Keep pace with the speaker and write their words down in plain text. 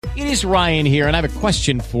It is Ryan here, and I have a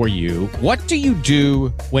question for you. What do you do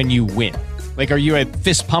when you win? Like, are you a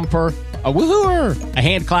fist pumper, a woohooer, a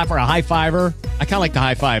hand clapper, a high fiver? I kind of like the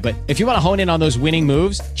high five, but if you want to hone in on those winning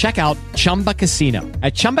moves, check out Chumba Casino.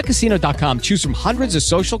 At ChumbaCasino.com, choose from hundreds of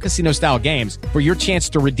social casino-style games for your chance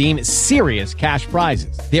to redeem serious cash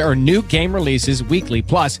prizes. There are new game releases weekly,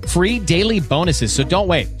 plus free daily bonuses. So don't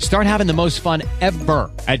wait. Start having the most fun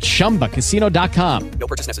ever at ChumbaCasino.com. No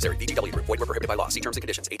purchase necessary. VGW Group. Void where prohibited by law. See terms and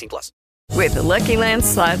conditions. 18+. With the Lucky Land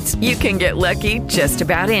Slots, you can get lucky just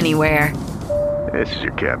about anywhere. This is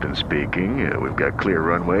your captain speaking. We've got clear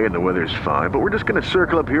runway and the weather's fine, but we're just going to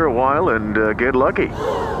circle up here a while and get lucky.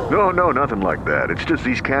 No, nothing like that. It's just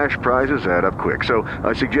these cash prizes add up quick. So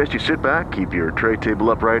I suggest you sit back, keep your tray table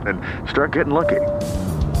upright, and start getting lucky.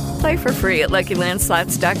 Play for free at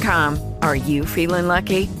LuckyLandSlots.com. Are you feeling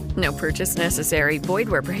lucky? No purchase necessary. Void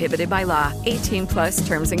where prohibited by law. 18+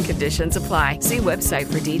 terms and conditions apply. See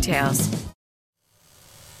website for details.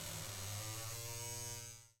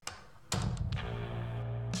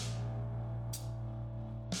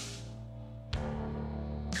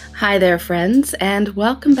 Hi there, friends, and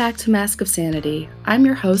welcome back to Mask of Sanity. I'm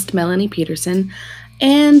your host, Melanie Peterson,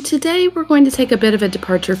 and today we're going to take a bit of a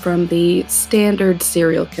departure from the standard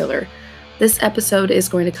serial killer. This episode is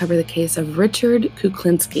going to cover the case of Richard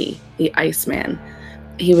Kuklinski, the Iceman.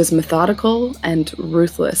 He was methodical and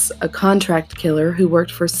ruthless, a contract killer who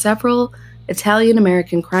worked for several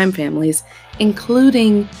Italian-American crime families,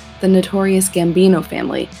 including the notorious Gambino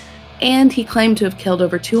family, and he claimed to have killed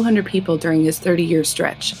over 200 people during his 30-year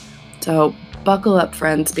stretch. So buckle up,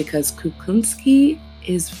 friends, because Kuklinski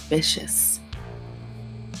is vicious.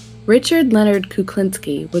 Richard Leonard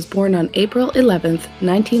Kuklinski was born on April 11th,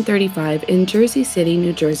 1935 in Jersey City,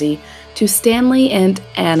 New Jersey, to Stanley and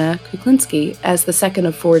Anna Kuklinski as the second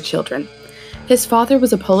of 4 children. His father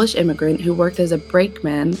was a Polish immigrant who worked as a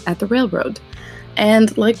brakeman at the railroad.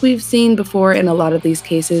 And like we've seen before in a lot of these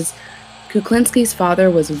cases, Kuklinski's father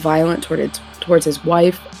was violent towards his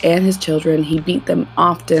wife and his children. He beat them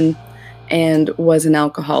often and was an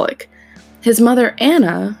alcoholic. His mother,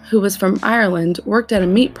 Anna, who was from Ireland, worked at a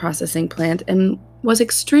meat processing plant and was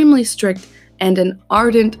extremely strict and an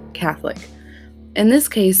ardent Catholic. In this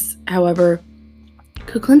case, however,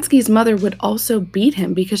 Kuklinski's mother would also beat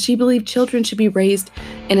him because she believed children should be raised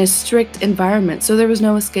in a strict environment, so there was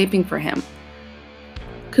no escaping for him.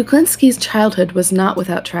 Kuklinski's childhood was not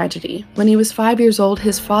without tragedy. When he was 5 years old,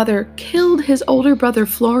 his father killed his older brother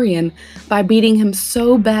Florian by beating him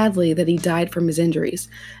so badly that he died from his injuries.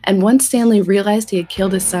 And once Stanley realized he had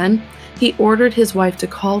killed his son, he ordered his wife to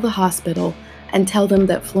call the hospital and tell them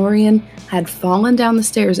that Florian had fallen down the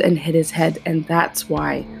stairs and hit his head, and that's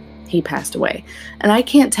why he passed away. And I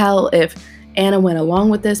can't tell if Anna went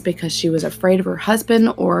along with this because she was afraid of her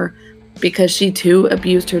husband or because she too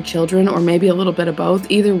abused her children, or maybe a little bit of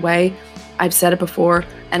both. Either way, I've said it before,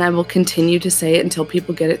 and I will continue to say it until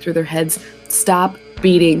people get it through their heads. Stop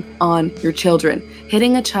beating on your children.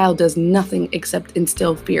 Hitting a child does nothing except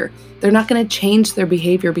instill fear. They're not going to change their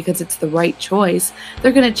behavior because it's the right choice.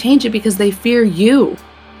 They're going to change it because they fear you.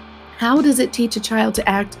 How does it teach a child to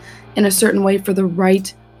act in a certain way for the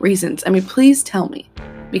right reasons? I mean, please tell me,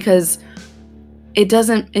 because it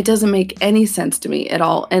doesn't make any sense to me at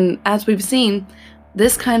all. And as we've seen,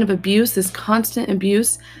 this kind of abuse, this constant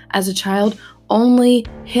abuse as a child, only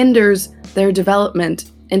hinders their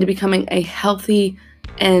development into becoming a healthy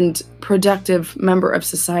and productive member of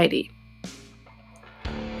society.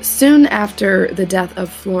 Soon after the death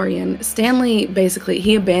of Florian, Stanley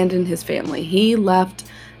he abandoned his family. He left,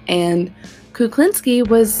 and Kuklinski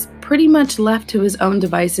was pretty much left to his own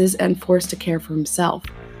devices and forced to care for himself.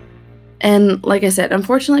 And like I said,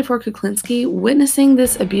 unfortunately for Kuklinski, witnessing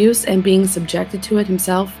this abuse and being subjected to it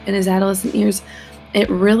himself in his adolescent years, it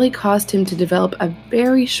really caused him to develop a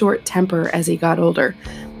very short temper as he got older.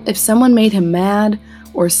 If someone made him mad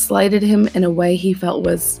or slighted him in a way he felt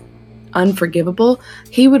was unforgivable,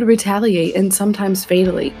 he would retaliate, and sometimes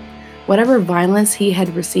fatally. Whatever violence he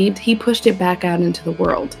had received, he pushed it back out into the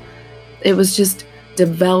world. It was just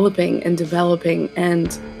developing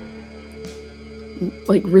and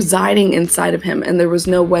like residing inside of him, and there was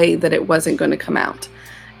no way that it wasn't going to come out.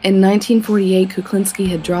 In 1948, Kuklinski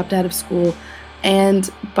had dropped out of school, and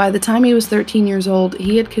by the time he was 13 years old,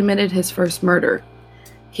 he had committed his first murder.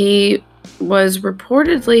 He was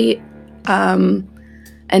reportedly an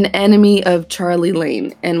enemy of Charlie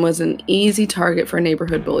Lane and was an easy target for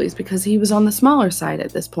neighborhood bullies because he was on the smaller side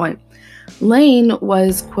at this point. Lane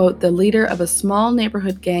was, quote, the leader of a small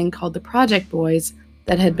neighborhood gang called the Project Boys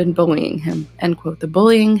that had been bullying him, end quote. The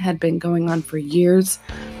bullying had been going on for years,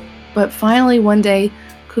 but finally one day,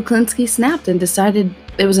 Kuklinski snapped and decided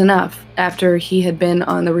it was enough after he had been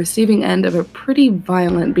on the receiving end of a pretty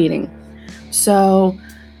violent beating. So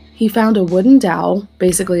he found a wooden dowel,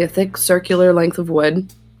 basically a thick circular length of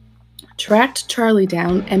wood, tracked Charlie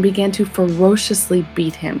down, and began to ferociously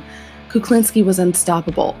beat him. Kuklinski was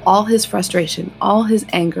unstoppable. All his frustration, all his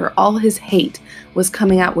anger, all his hate was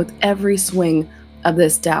coming out with every swing of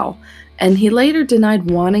this dowel. And he later denied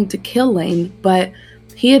wanting to kill Lane, but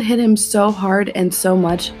he had hit him so hard and so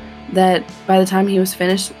much that by the time he was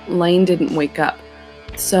finished, Lane didn't wake up.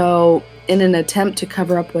 So, in an attempt to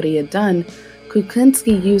cover up what he had done,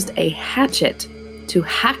 Kuklinski used a hatchet to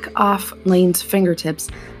hack off Lane's fingertips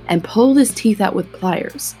and pulled his teeth out with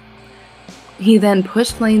pliers. He then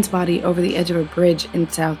pushed Lane's body over the edge of a bridge in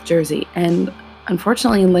South Jersey, and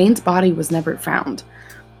unfortunately, Lane's body was never found.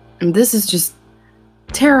 And this is just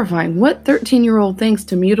terrifying. What 13-year-old thinks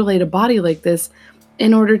to mutilate a body like this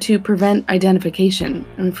in order to prevent identification?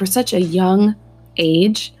 And for such a young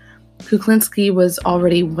age, Kuklinski was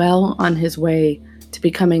already well on his way to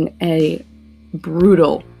becoming a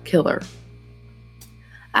brutal killer.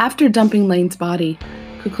 After dumping Lane's body,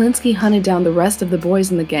 Kuklinski hunted down the rest of the boys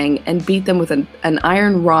in the gang and beat them with an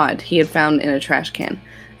iron rod he had found in a trash can.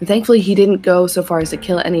 And thankfully, he didn't go so far as to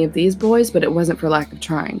kill any of these boys, but it wasn't for lack of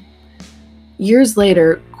trying. Years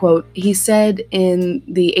later, quote, he said in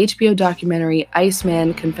the HBO documentary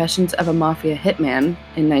Iceman: Confessions of a Mafia Hitman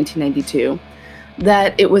in 1992,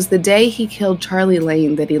 that it was the day he killed Charlie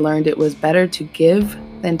Lane that he learned it was better to give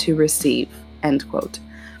than to receive, end quote.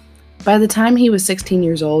 By the time he was 16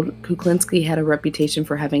 years old, Kuklinski had a reputation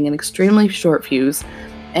for having an extremely short fuse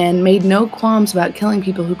and made no qualms about killing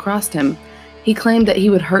people who crossed him. He claimed that he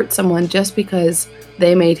would hurt someone just because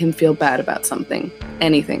they made him feel bad about something.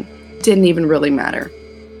 Anything. Didn't even really matter.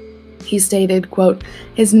 He stated, quote,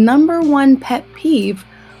 his number one pet peeve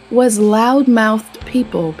was loud-mouthed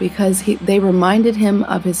people because they reminded him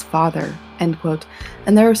of his father, end quote.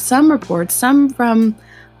 And there are some reports, some from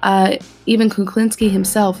even Kuklinski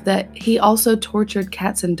himself, that he also tortured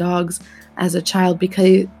cats and dogs as a child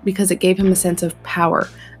because it gave him a sense of power,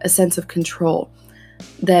 a sense of control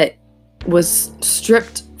that was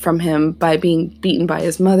stripped from him by being beaten by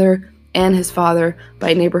his mother and his father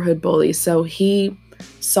by neighborhood bullies. So he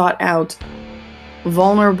sought out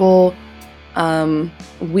vulnerable,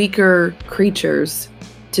 weaker creatures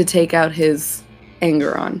to take out his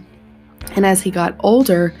anger on. And as he got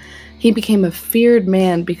older, he became a feared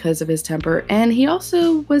man because of his temper, and he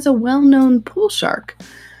also was a well-known pool shark.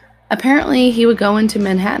 Apparently, he would go into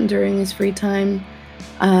Manhattan during his free time,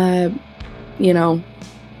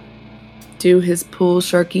 do his pool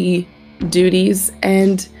sharky duties,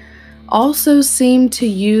 and also seemed to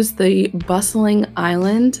use the bustling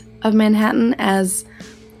island of Manhattan as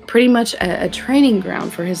pretty much a training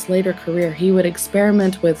ground for his later career. He would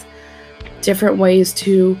experiment with different ways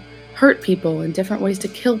to hurt people and different ways to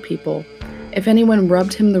kill people. If anyone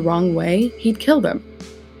rubbed him the wrong way, he'd kill them.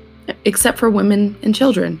 Except for women and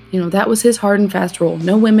children. That was his hard and fast rule.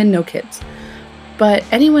 No women, no kids. But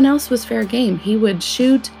anyone else was fair game. He would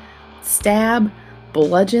shoot, stab,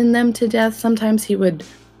 bludgeon them to death. Sometimes he would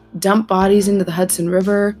dump bodies into the Hudson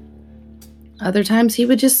River. Other times he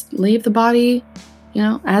would just leave the body,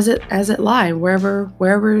 as it lie,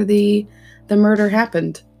 wherever the murder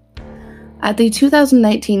happened. At the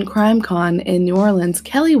 2019 CrimeCon in New Orleans,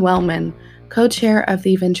 Kelly Wellman, co-chair of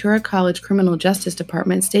the Ventura College Criminal Justice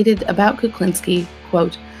Department, stated about Kuklinski,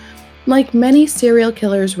 quote, like many serial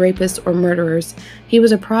killers, rapists, or murderers, he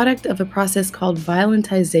was a product of a process called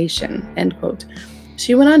violentization, end quote.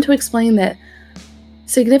 She went on to explain that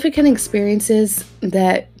significant experiences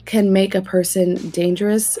that can make a person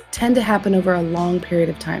dangerous tend to happen over a long period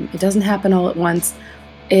of time. It doesn't happen all at once.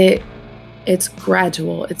 It's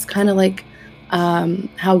gradual. It's kind of like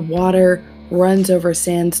how water runs over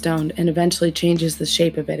sandstone and eventually changes the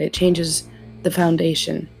shape of it. It changes the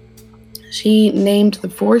foundation. She named the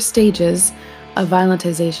 4 stages of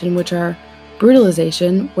violentization, which are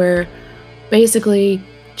brutalization, where basically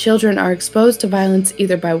children are exposed to violence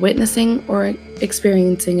either by witnessing or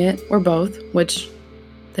experiencing it, or both, which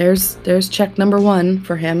there's check number 1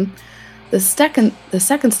 for him. The second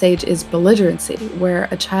stage is belligerency, where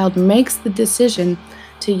a child makes the decision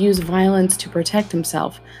to use violence to protect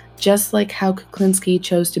himself, just like how Kuklinski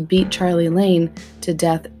chose to beat Charlie Lane to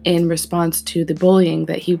death in response to the bullying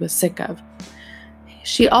that he was sick of.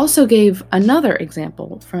 She also gave another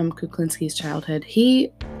example from Kuklinski's childhood.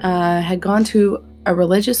 He had gone to a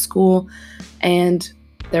religious school, and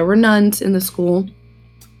there were nuns in the school,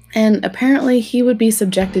 and apparently he would be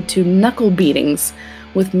subjected to knuckle beatings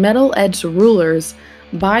with metal-edged rulers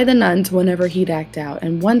by the nuns whenever he'd act out.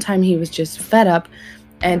 And one time he was just fed up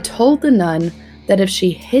and told the nun that if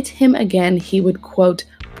she hit him again, he would, quote,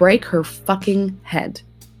 break her fucking head,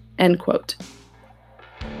 end quote.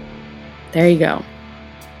 There you go.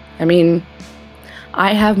 I mean,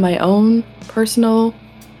 I have my own personal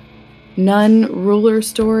nun ruler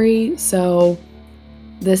story, so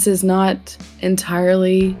this is not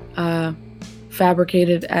entirely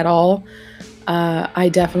fabricated at all. I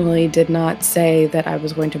definitely did not say that I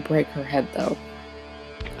was going to break her head, though.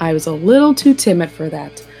 I was a little too timid for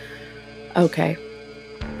that. Okay.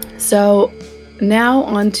 So now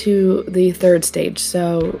on to the third stage.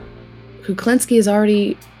 So Kuklinski has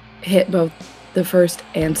already hit both the first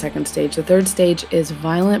and second stage. The third stage is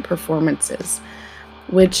violent performances,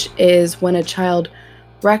 which is when a child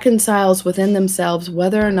reconciles within themselves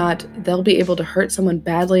whether or not they'll be able to hurt someone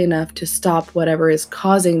badly enough to stop whatever is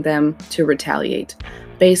causing them to retaliate.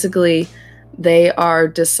 Basically, they are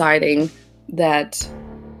deciding that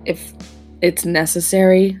if it's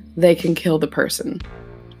necessary, they can kill the person.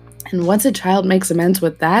 And once a child makes amends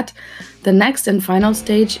with that, the next and final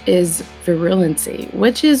stage is virulency,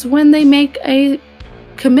 which is when they make a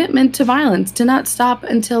commitment to violence, to not stop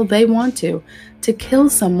until they want to kill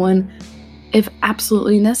someone if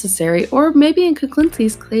absolutely necessary, or maybe in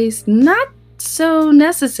Kuklinski's case, not so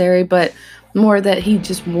necessary, but more that he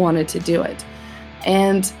just wanted to do it.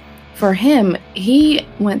 And for him, he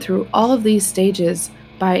went through all of these stages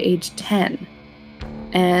by age 10.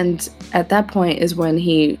 And at that point is when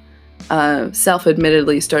he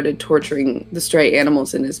self-admittedly started torturing the stray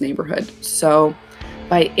animals in his neighborhood. So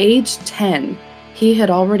by age 10, he had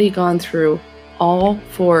already gone through all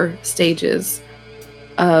 4 stages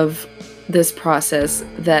of this process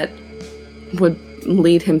that would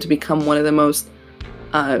lead him to become one of the most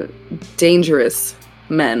dangerous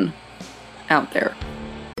men out there.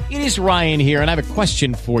 It is Ryan here, and I have a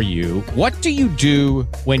question for you. What do you do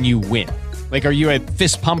when you win? Like, are you a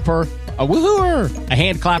fist pumper, a woohooer, a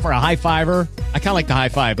hand clapper, a high fiver? I kind of like the high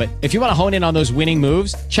five, but if you want to hone in on those winning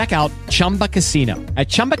moves, check out Chumba Casino. At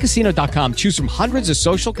ChumbaCasino.com, choose from hundreds of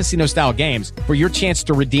social casino-style games for your chance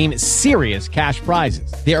to redeem serious cash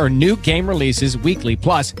prizes. There are new game releases weekly,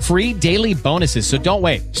 plus free daily bonuses. So don't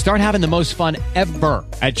wait. Start having the most fun ever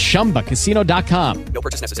at ChumbaCasino.com. No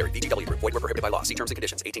purchase necessary. VGW Group. Void where prohibited by law. See terms and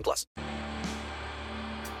conditions. 18+.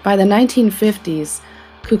 By the 1950s,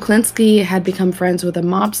 Kuklinski had become friends with a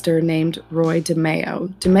mobster named Roy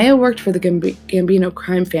DeMeo. DeMeo worked for the Gambino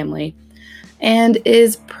crime family and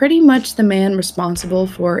is pretty much the man responsible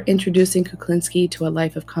for introducing Kuklinski to a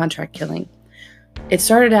life of contract killing. It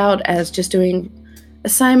started out as just doing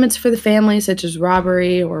assignments for the family, such as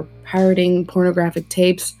robbery or pirating pornographic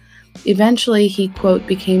tapes. Eventually, he, quote,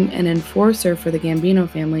 became an enforcer for the Gambino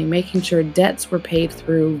family, making sure debts were paid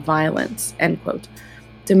through violence, end quote.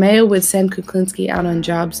 DeMeo would send Kuklinski out on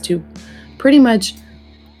jobs to pretty much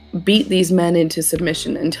beat these men into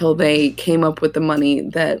submission until they came up with the money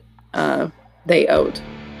that they owed.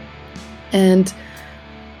 And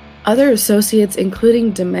other associates,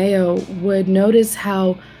 including DeMeo, would notice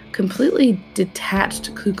how completely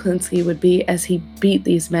detached Kuklinski would be as he beat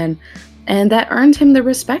these men, and that earned him the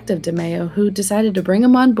respect of DeMeo, who decided to bring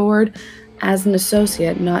him on board as an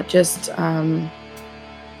associate, not just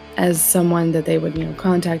as someone that they would,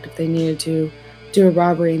 contact if they needed to do a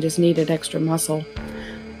robbery and just needed extra muscle.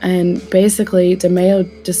 And basically,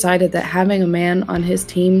 DeMeo decided that having a man on his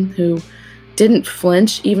team who didn't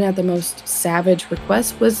flinch even at the most savage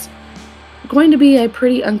requests was going to be a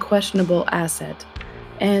pretty unquestionable asset.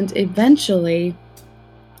 And eventually,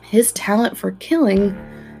 his talent for killing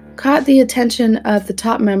caught the attention of the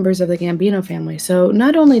top members of the Gambino family. So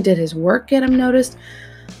not only did his work get him noticed,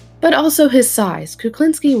 but also his size.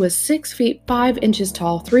 Kuklinski was 6 feet 5 inches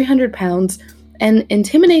tall, 300 pounds, and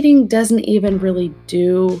intimidating doesn't even really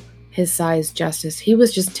do his size justice. He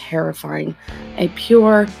was just terrifying. A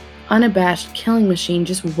pure, unabashed killing machine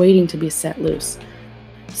just waiting to be set loose.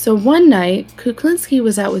 So one night, Kuklinski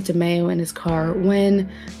was out with DeMeo in his car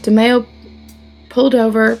when DeMeo pulled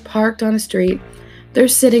over, parked on a street. They're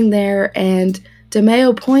sitting there, and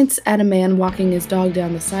DeMeo points at a man walking his dog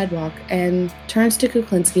down the sidewalk and turns to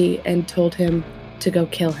Kuklinski and told him to go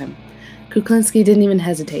kill him. Kuklinski didn't even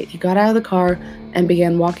hesitate. He got out of the car and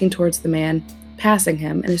began walking towards the man, passing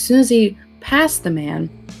him. And as soon as he passed the man,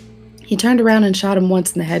 he turned around and shot him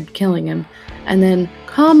once in the head, killing him, and then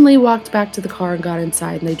calmly walked back to the car and got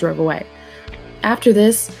inside, and they drove away. After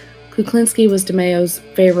this, Kuklinski was DeMeo's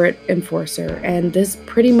favorite enforcer, and this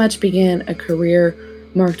pretty much began a career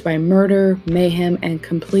marked by murder, mayhem, and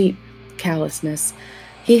complete callousness.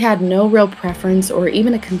 He had no real preference or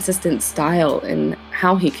even a consistent style in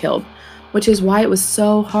how he killed, which is why it was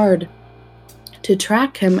so hard to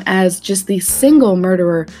track him as just the single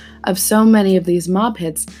murderer of so many of these mob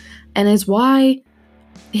hits, and is why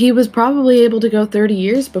he was probably able to go 30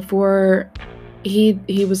 years before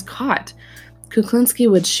he was caught. Kuklinski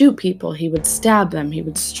would shoot people, he would stab them, he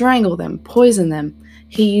would strangle them, poison them.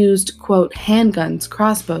 He used, quote, handguns,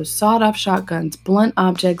 crossbows, sawed-off shotguns, blunt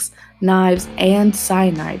objects, knives, and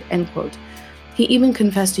cyanide, end quote. He even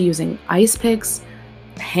confessed to using ice picks,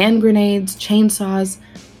 hand grenades, chainsaws,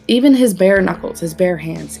 even his bare knuckles, his bare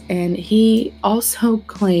hands. And he also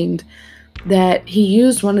claimed that he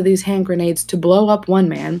used one of these hand grenades to blow up one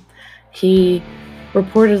man. He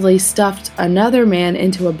reportedly stuffed another man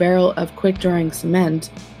into a barrel of quick-drying cement.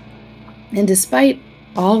 And despite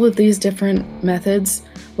all of these different methods,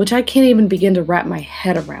 which I can't even begin to wrap my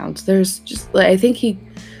head around, I think he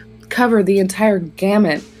covered the entire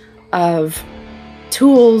gamut of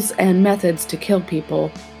tools and methods to kill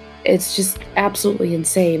people. It's just absolutely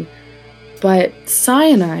insane. But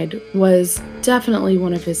cyanide was definitely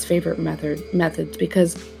one of his favorite methods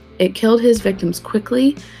because it killed his victims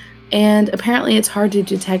quickly, and apparently it's hard to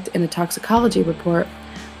detect in a toxicology report,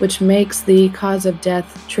 which makes the cause of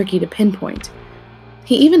death tricky to pinpoint.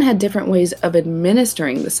 He even had different ways of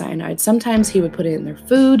administering the cyanide. Sometimes he would put it in their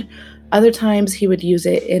food, other times he would use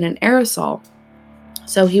it in an aerosol.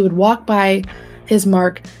 So he would walk by his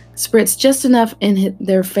mark, spritz just enough in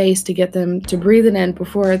their face to get them to breathe it in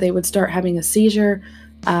before they would start having a seizure,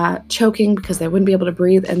 choking because they wouldn't be able to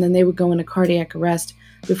breathe, and then they would go into cardiac arrest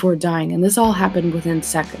before dying. And this all happened within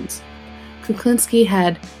seconds. Kuklinski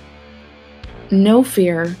had no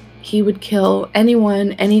fear. He would kill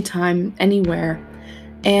anyone, anytime, anywhere.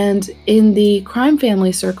 And in the crime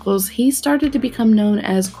family circles, he started to become known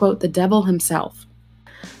as, quote, the devil himself.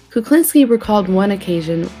 Kuklinski recalled one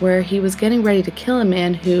occasion where he was getting ready to kill a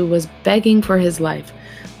man who was begging for his life.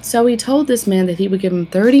 So he told this man that he would give him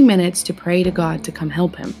 30 minutes to pray to God to come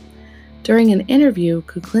help him. During an interview,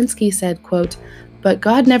 Kuklinski said, quote, "But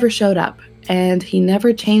God never showed up, and he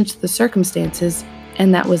never changed the circumstances,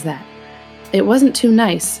 and that was that. It wasn't too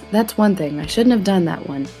nice, that's one thing. I shouldn't have done that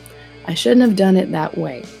one. I shouldn't have done it that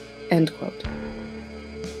way," end quote.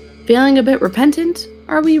 Feeling a bit repentant?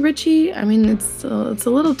 Are we, Richie? I mean, it's a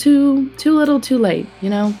little too little too late, you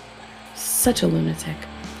know? Such a lunatic.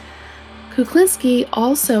 Kuklinski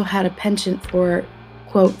also had a penchant for,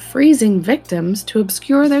 quote, freezing victims to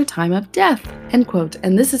obscure their time of death, end quote.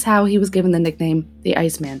 And this is how he was given the nickname the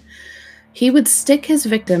Iceman. He would stick his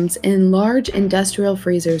victims in large industrial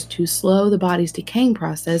freezers to slow the body's decaying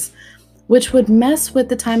process, which would mess with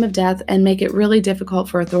the time of death and make it really difficult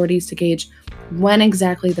for authorities to gauge when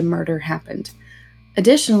exactly the murder happened.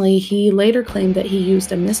 Additionally, he later claimed that he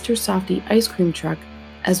used a Mr. Softee ice cream truck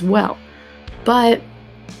as well. But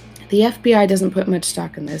the FBI doesn't put much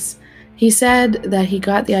stock in this. He said that he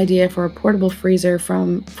got the idea for a portable freezer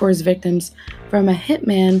for his victims from a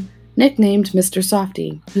hitman nicknamed Mr.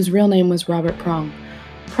 Softee, whose real name was Robert Prong.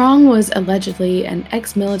 Prong was allegedly an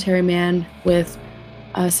ex-military man with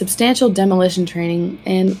substantial demolition training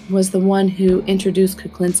and was the one who introduced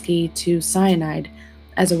Kuklinski to cyanide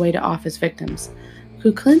as a way to off his victims.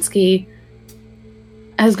 Kuklinski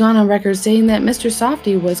has gone on record saying that Mr.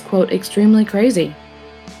 Softee was, quote, extremely crazy.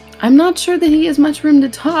 I'm not sure that he has much room to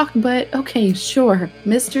talk, but okay, sure,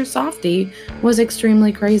 Mr. Softee was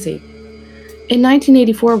extremely crazy. In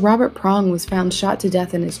 1984, Robert Prong was found shot to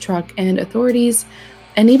death in his truck, and authorities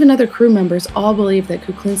and even other crew members all believed that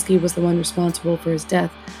Kuklinski was the one responsible for his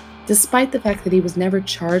death, despite the fact that he was never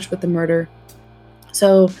charged with the murder.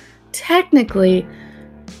 So technically,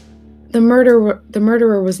 the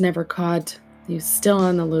murderer was never caught. He was still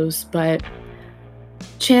on the loose, but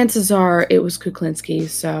chances are it was Kuklinski,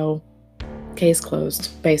 so case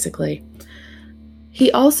closed, basically.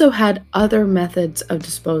 He also had other methods of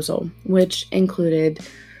disposal, which included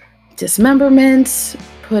dismemberment,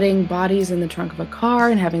 putting bodies in the trunk of a car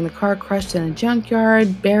and having the car crushed in a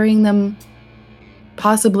junkyard, burying them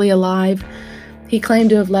possibly alive. He claimed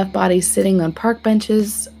to have left bodies sitting on park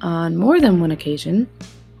benches on more than one occasion.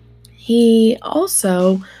 He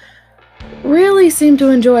also really seemed to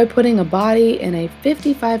enjoy putting a body in a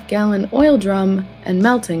 55-gallon oil drum and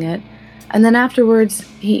melting it, and then afterwards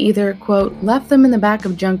he either, quote, left them in the back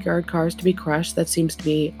of junkyard cars to be crushed, that seems to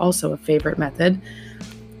be also a favorite method,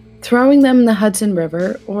 throwing them in the Hudson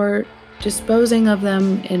River, or disposing of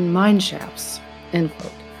them in mine shafts, end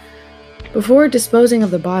quote. Before disposing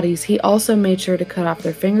of the bodies, he also made sure to cut off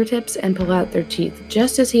their fingertips and pull out their teeth,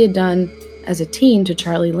 just as he had done as a teen to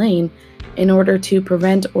Charlie Lane, in order to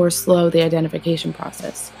prevent or slow the identification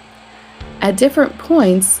process. At different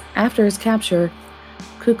points after his capture,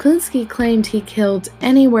 Kuklinski claimed he killed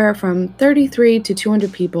anywhere from 33 to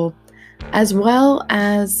 200 people, as well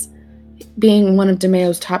as being one of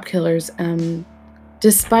DeMeo's top killers,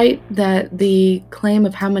 despite that the claim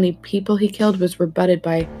of how many people he killed was rebutted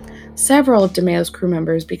by several of DeMeo's crew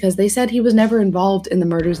members because they said he was never involved in the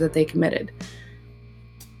murders that they committed.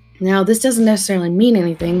 Now, this doesn't necessarily mean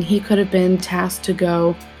anything. He could have been tasked to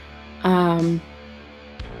go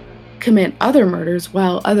commit other murders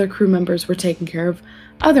while other crew members were taking care of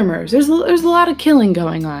other murders. There's a lot of killing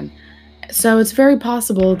going on. So it's very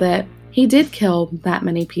possible that he did kill that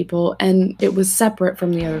many people and it was separate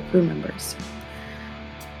from the other crew members.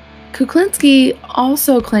 Kuklinski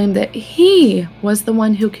also claimed that he was the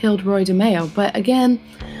one who killed Roy DeMeo, but again,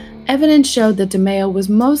 evidence showed that DeMeo was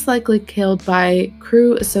most likely killed by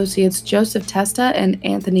crew associates Joseph Testa and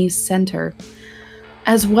Anthony Center,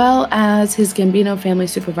 as well as his Gambino family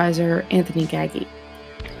supervisor, Anthony Gaggi.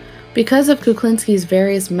 Because of Kuklinski's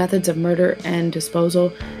various methods of murder and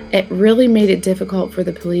disposal, it really made it difficult for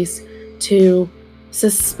the police to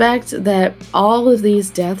suspect that all of these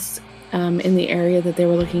deaths in the area that they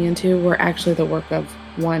were looking into were actually the work of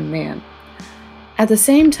one man. At the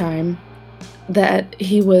same time that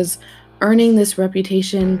he was earning this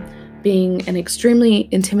reputation being an extremely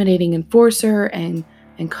intimidating enforcer and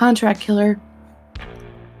contract killer,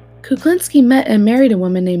 Kuklinski met and married a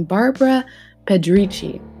woman named Barbara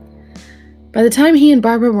Pedrici. By the time he and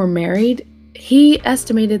Barbara were married, he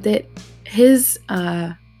estimated that his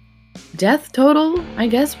death total, I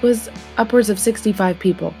guess, was upwards of 65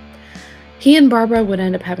 people. He and Barbara would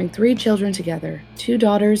end up having 3 children together, 2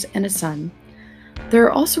 daughters and a son. There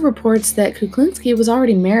are also reports that Kuklinski was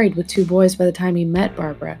already married with 2 boys by the time he met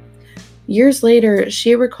Barbara. Years later,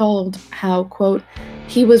 she recalled how, quote,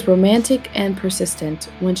 he was romantic and persistent.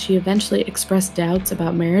 When she eventually expressed doubts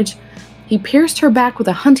about marriage, he pierced her back with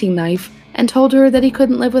a hunting knife and told her that he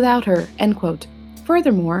couldn't live without her, end quote.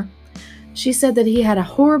 Furthermore, she said that he had a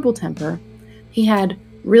horrible temper, he had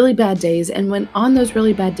really bad days, and when on those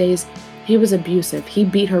really bad days, he was abusive. He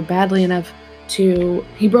beat her badly enough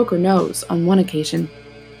he broke her nose on one occasion,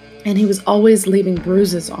 and he was always leaving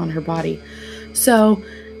bruises on her body. So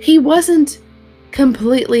he wasn't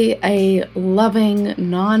completely a loving,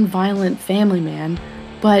 non-violent family man,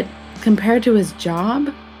 but compared to his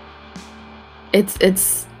job,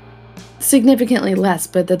 it's significantly less,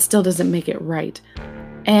 but that still doesn't make it right.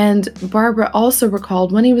 And Barbara also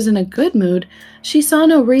recalled when he was in a good mood, she saw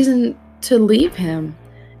no reason to leave him.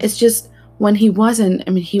 It's just when he wasn't,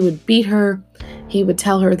 he would beat her, he would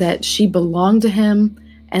tell her that she belonged to him,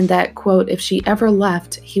 and that, quote, if she ever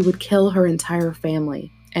left, he would kill her entire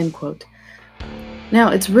family, end quote. Now,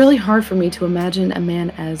 it's really hard for me to imagine a man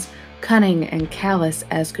as cunning and callous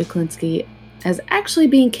as Kuklinski as actually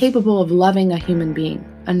being capable of loving a human being,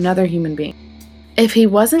 another human being. If he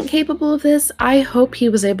wasn't capable of this, I hope he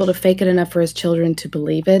was able to fake it enough for his children to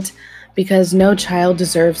believe it, because no child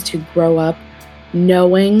deserves to grow up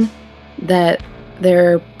knowing that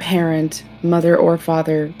their parent, mother or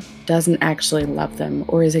father, doesn't actually love them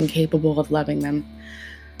or is incapable of loving them.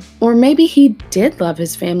 Or maybe he did love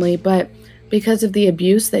his family, but because of the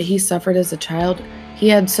abuse that he suffered as a child, he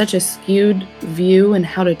had such a skewed view in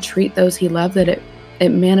how to treat those he loved that it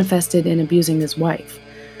manifested in abusing his wife.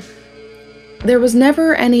 There was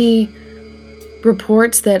never any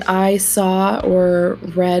reports that I saw or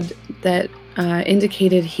read that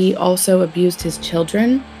indicated he also abused his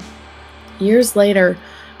children. Years later,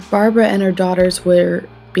 Barbara and her daughters were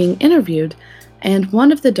being interviewed, and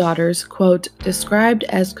one of the daughters, quote, described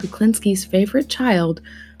as Kuklinski's favorite child,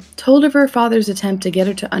 told of her father's attempt to get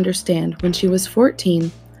her to understand when she was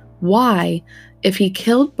 14 why, if he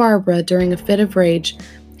killed Barbara during a fit of rage,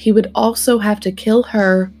 he would also have to kill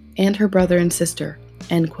her and her brother and sister,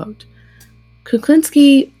 end quote.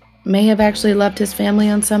 Kuklinski may have actually loved his family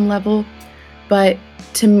on some level, but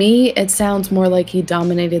to me, it sounds more like he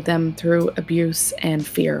dominated them through abuse and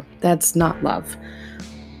fear. That's not love.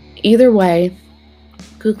 Either way,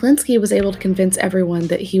 Kuklinski was able to convince everyone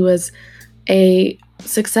that he was a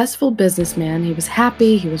successful businessman. He was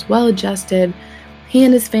happy, he was well-adjusted. He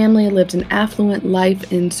and his family lived an affluent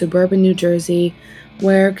life in suburban New Jersey,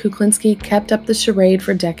 where Kuklinski kept up the charade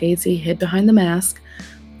for decades. He hid behind the mask.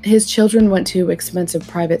 His children went to expensive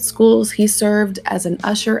private schools. He served as an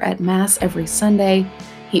usher at Mass every Sunday.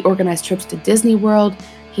 He organized trips to Disney World.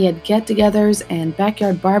 He had get-togethers and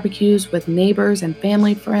backyard barbecues with neighbors and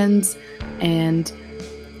family friends and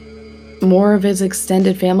more of his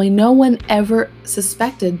extended family. No one ever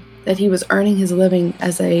suspected that he was earning his living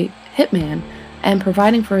as a hitman and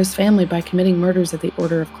providing for his family by committing murders at the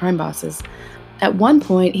order of crime bosses. At one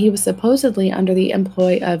point, he was supposedly under the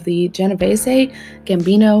employ of the Genovese,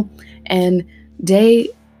 Gambino, and De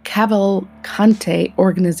Cavalcante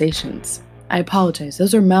organizations. I apologize,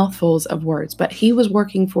 those are mouthfuls of words, but he was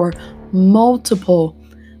working for multiple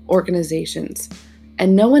organizations.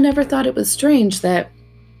 And no one ever thought it was strange that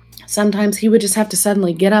sometimes he would just have to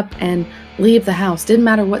suddenly get up and leave the house. Didn't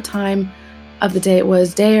matter what time of the day it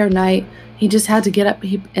was, day or night, he just had to get up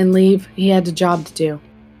and leave. He had a job to do.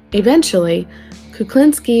 Eventually,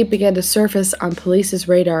 Kuklinski began to surface on police's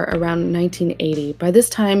radar around 1980. By this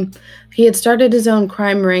time, he had started his own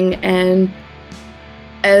crime ring, and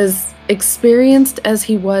as experienced as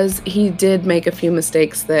he was, he did make a few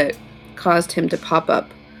mistakes that caused him to pop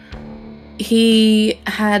up. He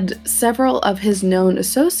had several of his known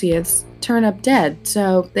associates turn up dead,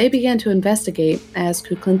 so they began to investigate as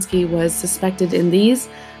Kuklinski was suspected in these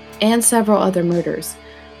and several other murders.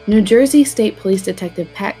 New Jersey State Police Detective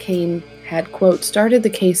Pat Kane had, quote, started the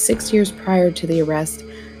case 6 years prior to the arrest,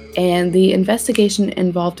 and the investigation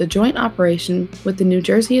involved a joint operation with the New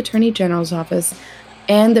Jersey Attorney General's Office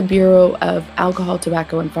and the Bureau of Alcohol,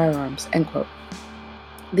 Tobacco, and Firearms, end quote.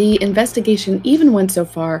 The investigation even went so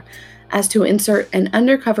far as to insert an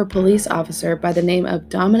undercover police officer by the name of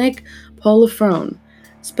Dominic Polifrone.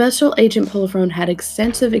 Special Agent Polifrone had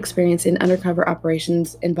extensive experience in undercover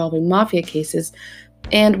operations involving mafia cases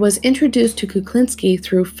and was introduced to Kuklinski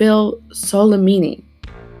through Phil Solimene,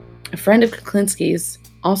 a friend of Kuklinski's,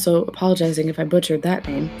 also apologizing if I butchered that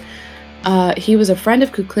name. He was a friend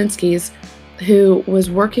of Kuklinski's who was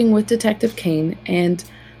working with Detective Kane, and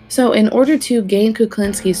so in order to gain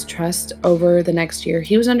Kuklinski's trust over the next year,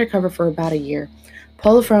 he was undercover for about a year.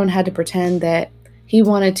 Polifrone had to pretend that he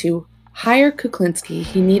wanted to hire Kuklinski,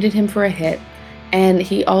 he needed him for a hit, and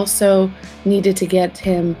he also needed to get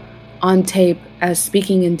him on tape as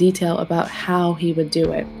speaking in detail about how he would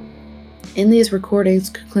do it. In these recordings,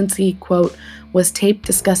 Kuklinski, quote, was taped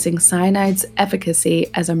discussing cyanide's efficacy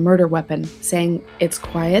as a murder weapon, saying, "It's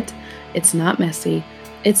quiet, it's not messy,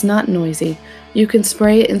 it's not noisy. You can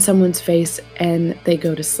spray it in someone's face and they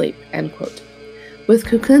go to sleep," end quote. With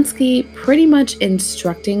Kuklinski pretty much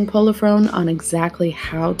instructing Polifrone on exactly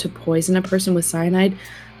how to poison a person with cyanide,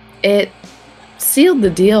 it sealed the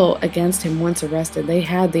deal against him once arrested. They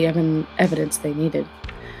had the evidence they needed.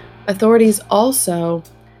 Authorities also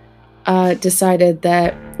decided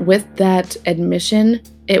that with that admission,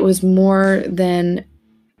 it was more than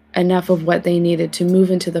enough of what they needed to move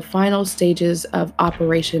into the final stages of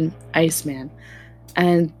Operation Iceman.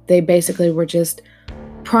 And they basically were just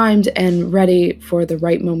primed and ready for the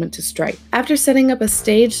right moment to strike. After setting up a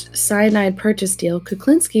staged cyanide purchase deal,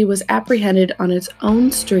 Kuklinski was apprehended on his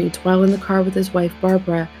own street while in the car with his wife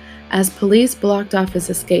Barbara as police blocked off his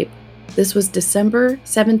escape. This was December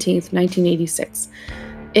 17th, 1986.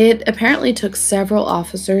 It apparently took several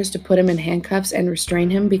officers to put him in handcuffs and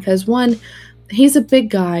restrain him because, one, he's a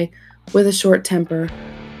big guy with a short temper,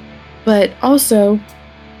 but also,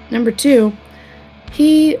 number two,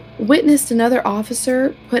 he witnessed another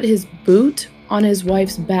officer put his boot on his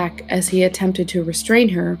wife's back as he attempted to restrain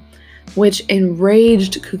her, which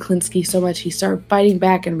enraged Kuklinski so much he started fighting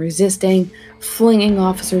back and resisting, flinging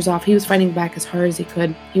officers off. He was fighting back as hard as he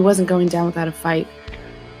could. He wasn't going down without a fight.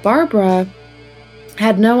 Barbara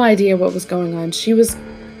had no idea what was going on. She was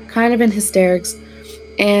kind of in hysterics,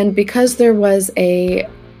 and because there was a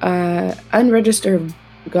unregistered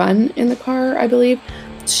gun in the car, I believe,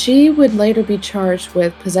 she would later be charged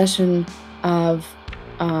with possession of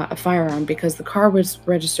a firearm because the car was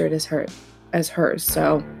registered as hers.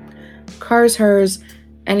 So, car's hers.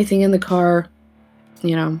 Anything in the car,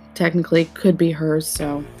 technically could be hers.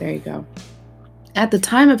 So there you go. At the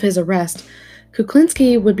time of his arrest,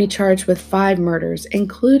 Kuklinski would be charged with 5 murders.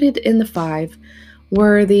 Included in the 5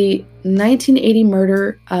 were the 1980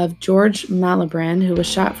 murder of George Malibran, who was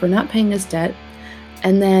shot for not paying his debt,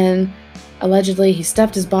 and then allegedly he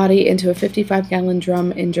stuffed his body into a 55-gallon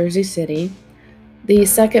drum in Jersey City. The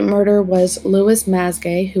second murder was Louis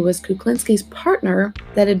Masgay, who was Kuklinski's partner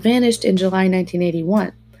that had vanished in July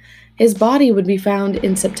 1981. His body would be found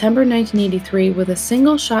in September 1983 with a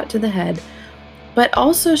single shot to the head, but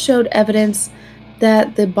also showed evidence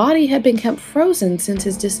that the body had been kept frozen since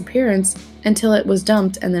his disappearance until it was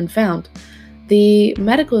dumped and then found. The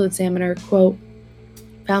medical examiner, quote,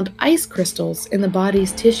 found ice crystals in the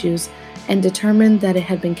body's tissues and determined that it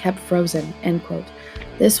had been kept frozen, end quote.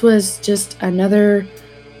 This was just another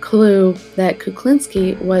clue that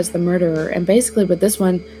Kuklinski was the murderer, and basically with this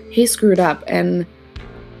one, he screwed up, and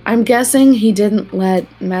I'm guessing he didn't let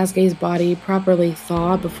Masgay's body properly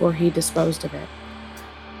thaw before he disposed of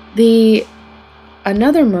it.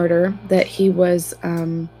 Another murder that he was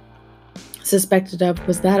suspected of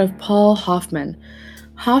was that of Paul Hoffman.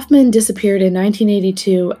 Hoffman disappeared in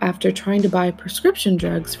 1982 after trying to buy prescription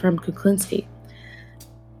drugs from Kuklinski.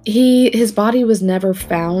 His body was never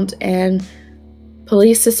found, and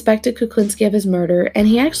police suspected Kuklinski of his murder, and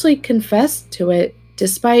he actually confessed to it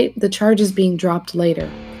despite the charges being dropped later.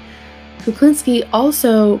 Kuklinski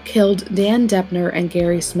also killed Dan Deppner and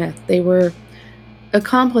Gary Smith. They were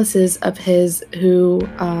accomplices of his who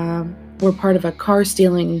were part of a car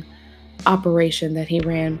stealing operation that he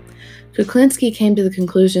ran. Kuklinski came to the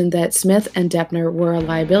conclusion that Smith and Deppner were a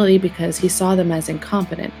liability because he saw them as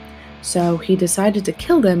incompetent, so he decided to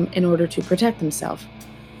kill them in order to protect himself.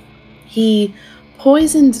 He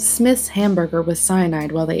poisoned Smith's hamburger with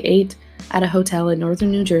cyanide while they ate at a hotel in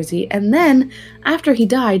northern New Jersey, and then, after he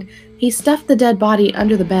died, he stuffed the dead body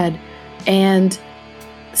under the bed, and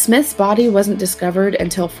Smith's body wasn't discovered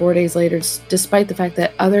until 4 days later, despite the fact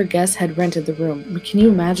that other guests had rented the room. Can you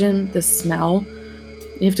imagine the smell?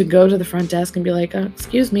 You have to go to the front desk and be like,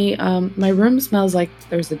 excuse me, my room smells like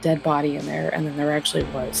there's a dead body in there, and then there actually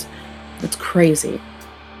was. It's crazy.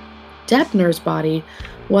 Deppner's body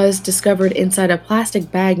was discovered inside a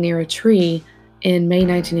plastic bag near a tree in May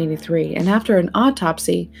 1983, and after an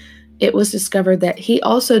autopsy, it was discovered that he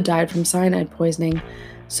also died from cyanide poisoning,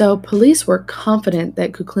 so police were confident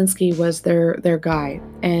that Kuklinski was their guy,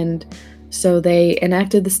 and so they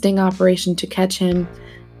enacted the sting operation to catch him.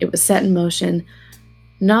 It was set in motion.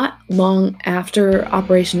 Not long after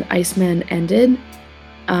Operation Iceman ended,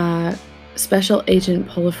 Special Agent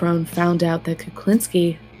Polifrone found out that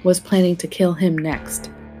Kuklinski was planning to kill him next.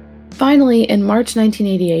 Finally, in March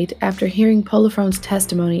 1988, after hearing Polifrone's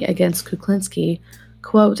testimony against Kuklinski,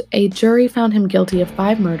 quote, a jury found him guilty of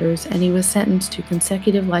 5 murders and he was sentenced to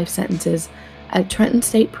consecutive life sentences at Trenton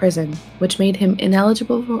State Prison, which made him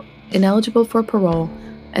ineligible for parole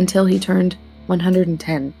until he turned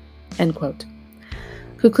 110, end quote.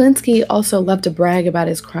 Kuklinski also loved to brag about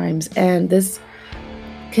his crimes, and this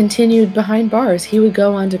continued behind bars. He would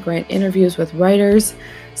go on to grant interviews with writers,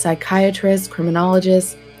 psychiatrists,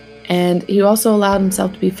 criminologists, and he also allowed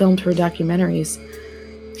himself to be filmed for documentaries.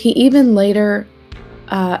 He even later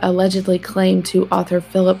allegedly claimed to author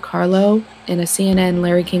Philip Carlo in a CNN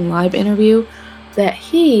Larry King Live interview that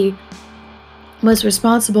he was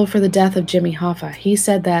responsible for the death of Jimmy Hoffa. He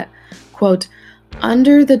said that, quote,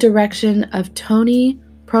 under the direction of Tony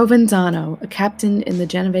Provenzano, a captain in the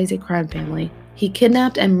Genovese crime family, he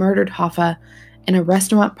kidnapped and murdered Hoffa in a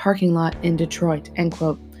restaurant parking lot in Detroit, end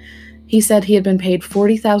quote. He said he had been paid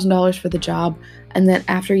 $40,000 for the job, and that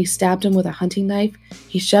after he stabbed him with a hunting knife,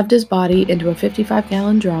 he shoved his body into a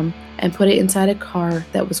 55-gallon drum and put it inside a car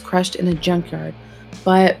that was crushed in a junkyard.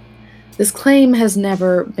 But this claim has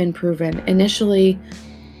never been proven. Initially,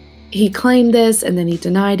 he claimed this, and then he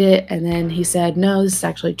denied it, and then he said, no, this is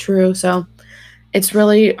actually true. So it's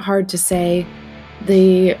really hard to say.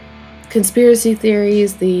 The conspiracy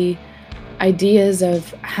theories, the ideas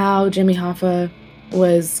of how Jimmy Hoffa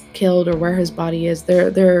was killed or where his body is,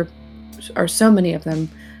 there are so many of them,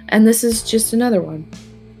 and this is just another one.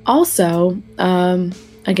 Also,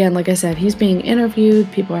 again, like I said, he's being interviewed,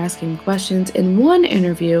 people are asking questions. In one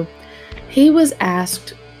interview, he was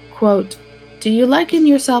asked, quote, do you liken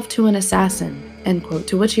yourself to an assassin, end quote,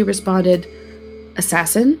 to which he responded,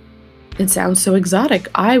 assassin? It sounds so exotic.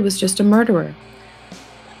 I was just a murderer.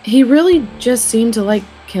 He really just seemed to like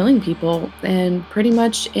killing people, and pretty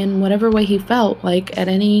much in whatever way he felt like at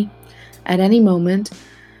any moment.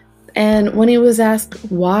 And when he was asked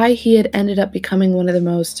why he had ended up becoming one of the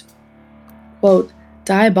most, quote,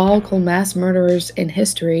 diabolical mass murderers in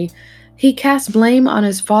history, he cast blame on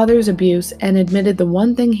his father's abuse and admitted the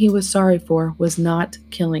one thing he was sorry for was not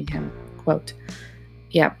killing him, quote.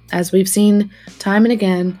 Yeah, as we've seen time and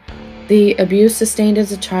again, the abuse sustained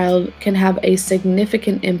as a child can have a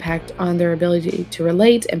significant impact on their ability to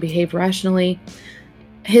relate and behave rationally.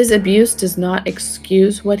 His abuse does not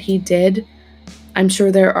excuse what he did. I'm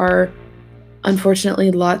sure there are,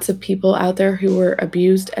 unfortunately, lots of people out there who were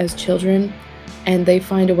abused as children, and they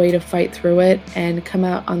find a way to fight through it and come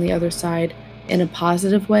out on the other side in a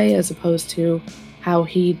positive way as opposed to how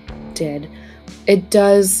he did. It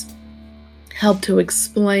does help to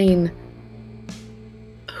explain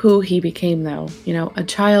who he became, though. You know, a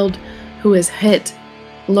child who is hit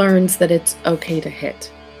learns that it's okay to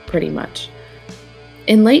hit, pretty much.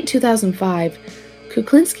 In late 2005,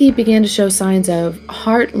 Kuklinski began to show signs of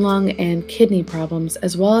heart, lung, and kidney problems,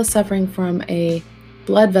 as well as suffering from a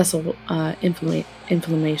blood vessel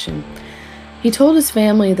inflammation. He told his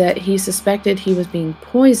family that he suspected he was being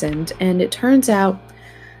poisoned, and it turns out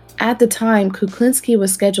at the time, Kuklinski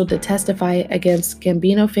was scheduled to testify against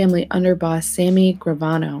Gambino family underboss Sammy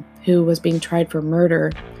Gravano, who was being tried for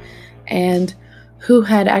murder, and who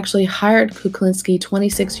had actually hired Kuklinski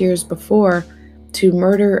 26 years before to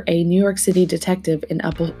murder a New York City detective in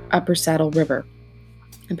Upper Saddle River.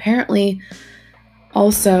 Apparently,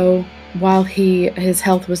 also, while his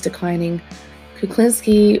health was declining,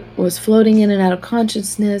 Kuklinski was floating in and out of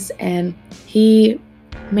consciousness, and he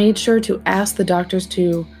made sure to ask the doctors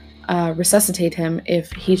to resuscitate him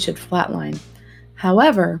if he should flatline.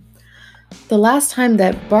 However, the last time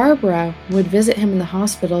that Barbara would visit him in the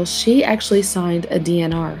hospital, she actually signed a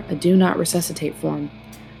DNR, a do not resuscitate form.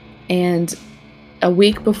 And a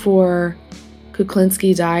week before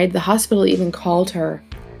Kuklinski died, the hospital even called her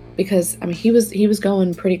because, I mean, he was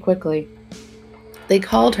going pretty quickly. They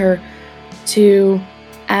called her to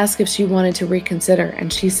ask if she wanted to reconsider,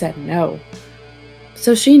 and she said no.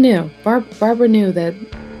 So she knew, Barbara knew that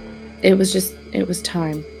it was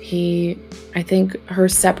time. I think her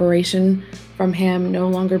separation from him, no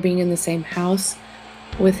longer being in the same house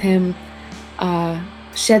with him,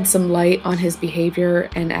 shed some light on his behavior,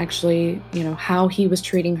 and actually, how he was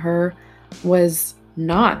treating her was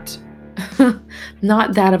not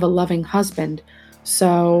that of a loving husband.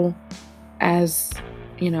 So, as,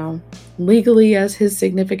 legally as his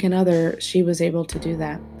significant other, she was able to do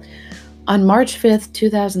that. On March 5th,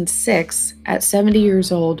 2006, at 70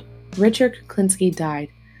 years old, Richard Kuklinski died.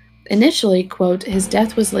 Initially, quote, his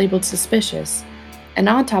death was labeled suspicious. An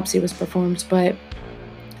autopsy was performed, but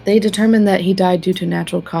they determined that he died due to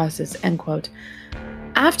natural causes, end quote.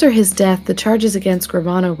 After his death, the charges against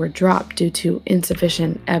Gravano were dropped due to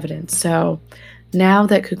insufficient evidence. So now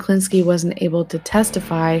that Kuklinski wasn't able to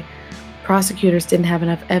testify, prosecutors didn't have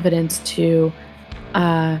enough evidence to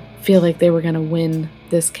feel like they were going to win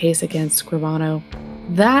this case against Gravano.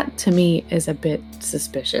 That, to me, is a bit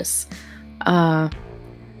suspicious.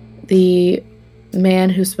 The man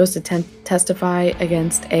who's supposed to testify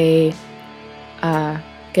against a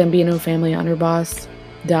Gambino family underboss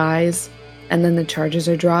dies, and then the charges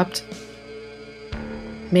are dropped.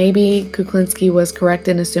 Maybe Kuklinski was correct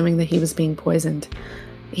in assuming that he was being poisoned.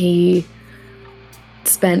 He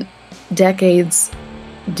spent decades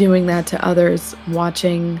doing that to others,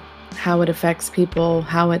 watching how it affects people,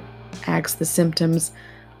 how it acts, the symptoms.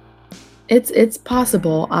 It's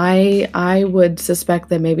possible. I would suspect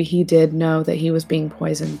that maybe he did know that he was being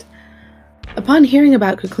poisoned. Upon hearing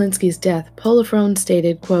about Kuklinski's death, Polifrone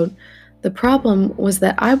stated, quote, the problem was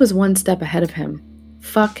that I was one step ahead of him.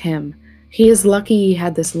 Fuck him. He is lucky he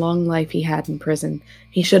had this long life he had in prison.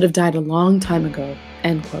 He should have died a long time ago,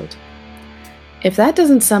 end quote. If that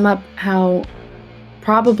doesn't sum up how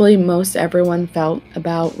probably most everyone felt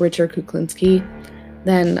about Richard Kuklinski,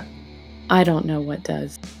 then I don't know what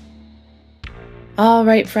does. All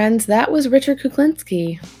right, friends, that was Richard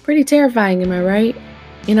Kuklinski. Pretty terrifying, am I right?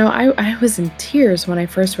 I was in tears when I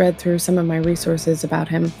first read through some of my resources about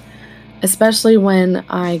him, especially when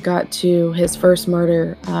I got to his first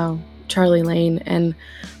murder, Charlie Lane, and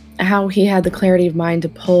how he had the clarity of mind to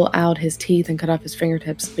pull out his teeth and cut off his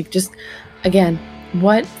fingertips. Like, just, again,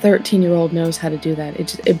 what 13-year-old knows how to do that?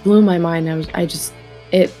 It blew my mind.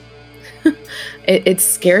 It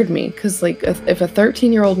scared me, because, like, if a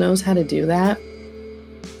 13-year-old knows how to do that,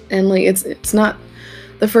 and, like, it's not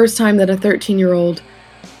the first time that a 13-year-old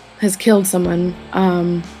has killed someone.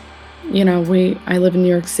 I live in New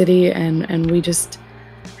York City, and we just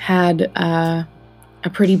had a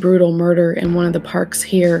pretty brutal murder in one of the parks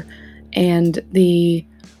here, and the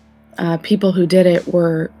people who did it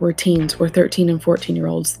were teens, were 13 and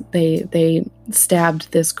 14-year-olds. They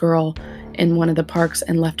stabbed this girl in one of the parks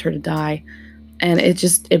and left her to die, and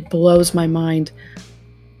it blows my mind.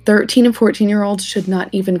 13 and 14-year-olds should not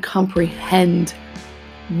even comprehend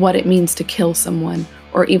what it means to kill someone,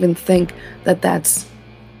 or even think that that's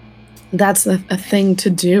a thing to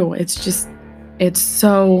do. It's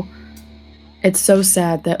so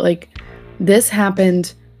sad that, like, this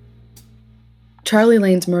happened. Charlie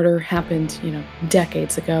Lane's murder happened,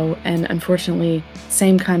 decades ago, and unfortunately,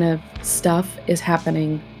 same kind of stuff is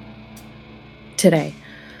happening today.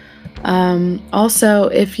 Also,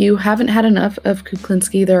 if you haven't had enough of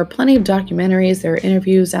Kuklinski, there are plenty of documentaries, there are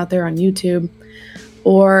interviews out there on YouTube,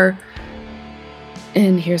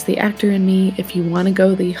 and here's the actor in me, if you want to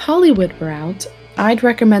go the Hollywood route, I'd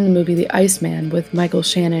recommend the movie The Iceman with Michael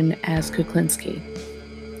Shannon as Kuklinski.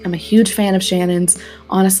 I'm a huge fan of Shannon's.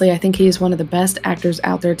 Honestly, I think he's one of the best actors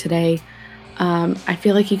out there today. I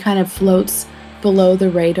feel like he kind of floats below the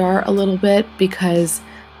radar a little bit, because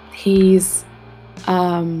he's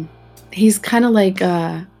kind of like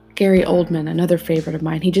Gary Oldman, another favorite of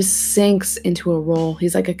mine. He just sinks into a role.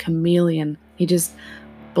 He's like a chameleon. He just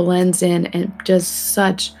blends in and does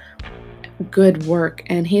such good work.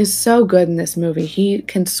 And he is so good in this movie. He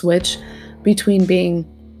can switch between being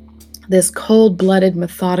this cold-blooded,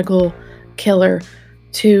 methodical killer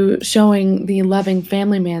to showing the loving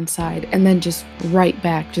family man side, and then just right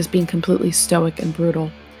back, just being completely stoic and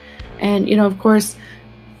brutal. And, of course,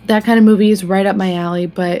 that kind of movie is right up my alley,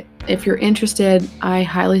 but if you're interested, I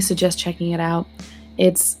highly suggest checking it out.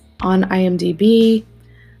 It's on IMDb,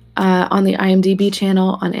 on the IMDb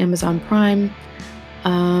channel, on Amazon Prime.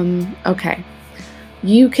 Okay.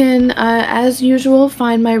 You can, as usual,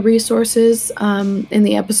 find my resources in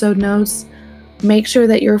the episode notes. Make sure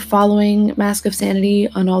that you're following Mask of Sanity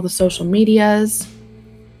on all the social medias,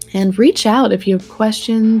 and reach out if you have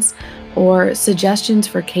questions or suggestions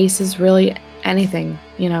for cases, really anything.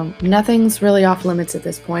 Nothing's really off limits at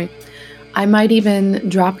this point. I might even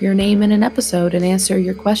drop your name in an episode and answer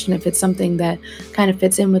your question if it's something that kind of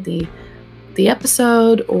fits in with the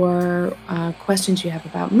episode, or questions you have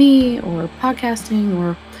about me or podcasting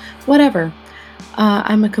or whatever.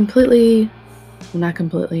 I'm a pretty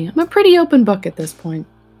open book at this point.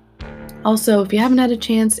 Also, if you haven't had a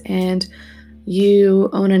chance and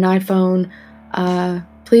you own an iPhone,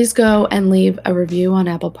 please go and leave a review on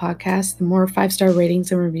Apple Podcasts. The more 5-star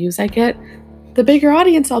ratings and reviews I get, the bigger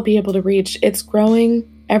audience I'll be able to reach. It's growing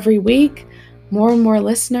every week, more and more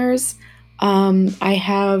listeners. I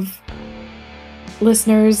have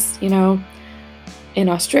listeners, in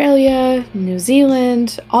Australia, New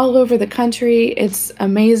Zealand, all over the country. It's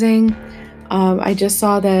amazing. I just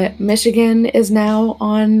saw that Michigan is now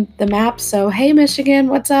on the map. So, hey, Michigan,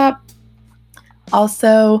 what's up?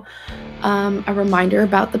 Also, a reminder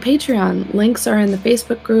about the Patreon. Links are in the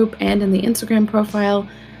Facebook group and in the Instagram profile.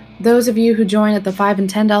 Those of you who join at the $5 and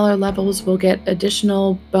 $10 levels will get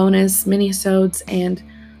additional bonus mini-sodes and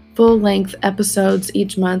full-length episodes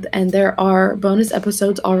each month, and there are bonus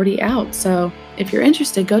episodes already out. So if you're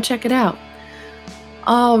interested, go check it out.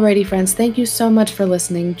 Alrighty, friends, thank you so much for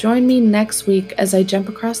listening. Join me next week as I jump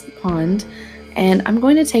across the pond, and I'm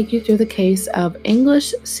going to take you through the case of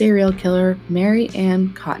English serial killer Mary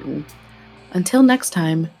Ann Cotton. Until next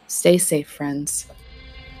time, stay safe, friends.